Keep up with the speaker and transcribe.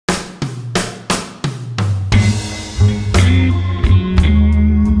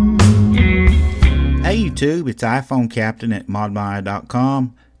YouTube, it's iPhone Captain at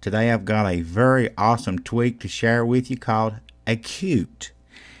modmya.com. Today I've got a very awesome tweak to share with you called Acute.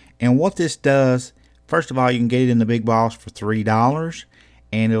 And what this does, first of all, you can get it in the big box for $3,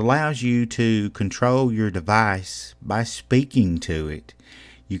 and it allows you to control your device by speaking to it.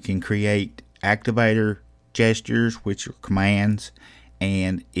 You can create activator gestures, which are commands,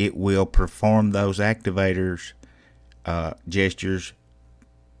 and it will perform those activators gestures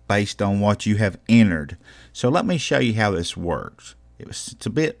based on what you have entered. So let me show you how this works.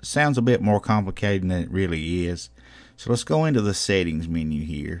 Sounds a bit more complicated than it really is. So let's go into the settings menu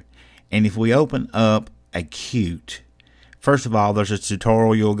here, and if we open up Acute, first of all, there's a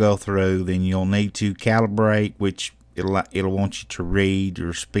tutorial you'll go through. Then you'll need to calibrate, which it'll want you to read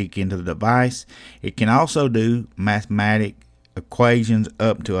or speak into the device. It can also do mathematic equations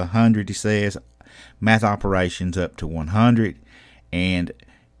up to 100. It says math operations up to 100, and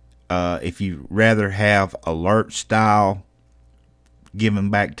if you rather have alert style given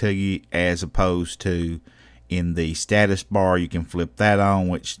back to you as opposed to in the status bar, you can flip that on,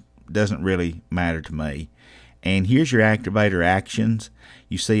 which doesn't really matter to me. And here's your activator actions.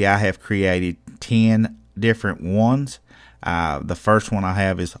 You see I have created 10 different ones. The first one I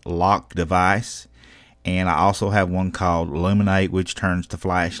have is lock device, and I also have one called illuminate, which turns the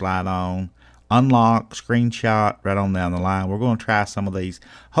flashlight on. Unlock, screenshot, right on down the line. We're going to try some of these.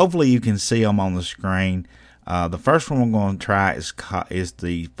 Hopefully you can see them on the screen. The first one we're going to try is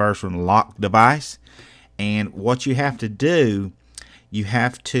the first one, lock device. And what you have to do, you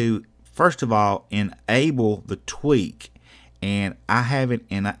have to first of all enable the tweak, and I have it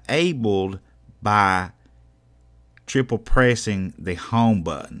enabled by triple pressing the home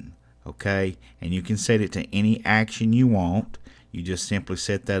button. Okay, and you can set it to any action you want. You just simply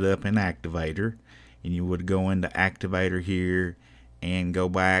set that up in Activator, and you would go into Activator here and go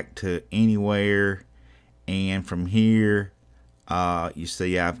back to anywhere, and from here you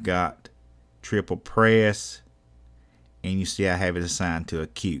see I've got triple press, and you see I have it assigned to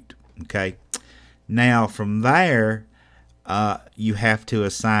Acute. Okay, now from there you have to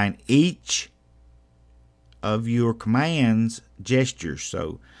assign each of your commands gestures.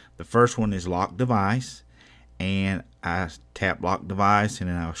 So the first one is lock device, and I tap lock device, and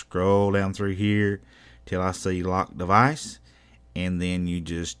then I'll scroll down through here till I see lock device, and then you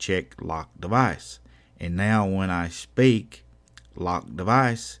just check lock device. And now when I speak lock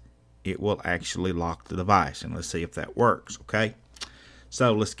device, it will actually lock the device, and let's see if that works. Okay,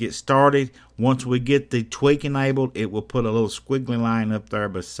 so let's get started. Once we get the tweak enabled, it will put a little squiggly line up there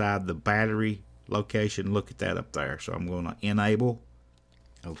beside the battery location. Look at that up there. So I'm going to enable.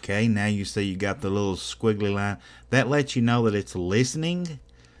 Okay, now you see you got the little squiggly line. That lets you know that it's listening.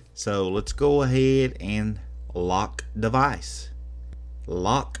 So let's go ahead and lock device.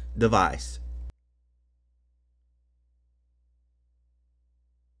 Lock device.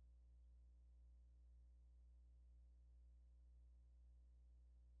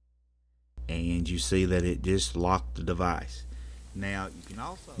 And you see that it just locked the device. Now you can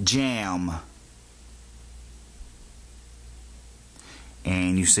also jam,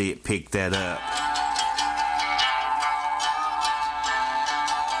 and you see it pick that up.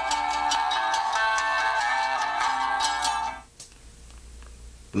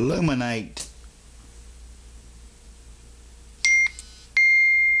 Illuminate.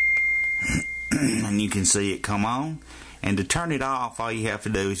 And you can see it come on. And to turn it off, all you have to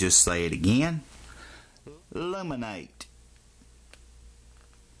do is just say it again. Illuminate.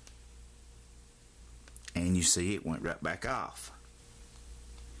 And you see it went right back off.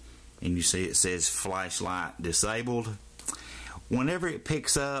 And you see it says flashlight disabled. Whenever it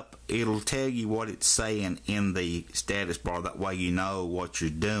picks up, it'll tell you what it's saying in the status bar. That way you know what you're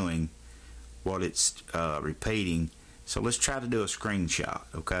doing, what it's repeating. So let's try to do a screenshot,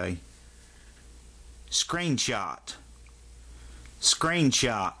 okay? Screenshot.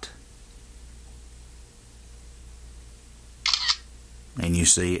 Screenshot. And you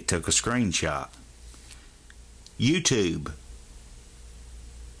see it took a screenshot. YouTube.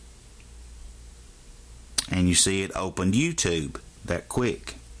 And you see it opened YouTube that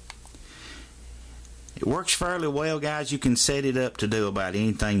quick. It works fairly well, guys. You can set it up to do about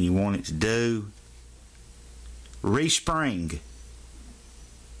anything you want it to do. Respring.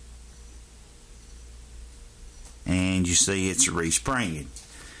 And you see it's respringing.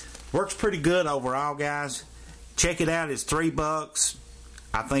 Works pretty good overall, guys. Check it out. It's $3.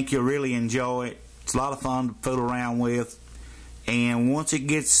 I think you'll really enjoy it. It's a lot of fun to fool around with. And once it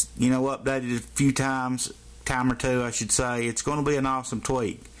gets, updated a time or two, I should say, it's going to be an awesome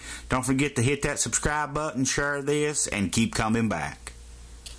tweak. Don't forget to hit that subscribe button, share this, and keep coming back.